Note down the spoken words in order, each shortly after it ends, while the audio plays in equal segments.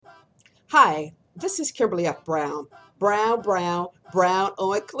Hi, this is Kimberly F. Brown. Brown, Brown, Brown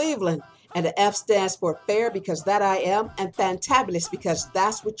on Cleveland. And the F stands for fair because that I am, and fantabulous because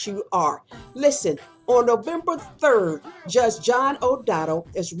that's what you are. Listen, on November 3rd, Judge John O'Donnell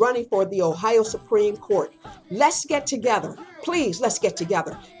is running for the Ohio Supreme Court. Let's get together. Please, let's get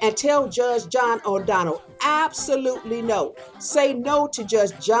together and tell Judge John O'Donnell absolutely no. Say no to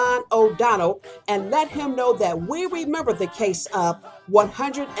Judge John O'Donnell and let him know that we remember the case of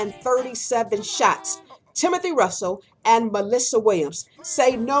 137 shots. Timothy Russell and Melissa Williams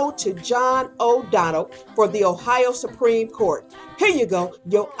say no to John O'Donnell for the Ohio Supreme Court. Here you go.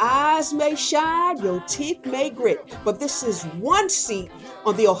 Your eyes may shine, your teeth may grit, but this is one seat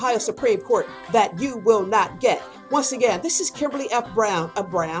on the Ohio Supreme Court that you will not get. Once again, this is Kimberly F. Brown,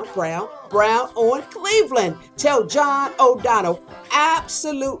 Brown on Cleveland. Tell John O'Donnell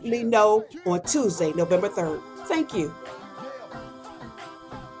absolutely no on Tuesday, November 3rd. Thank you.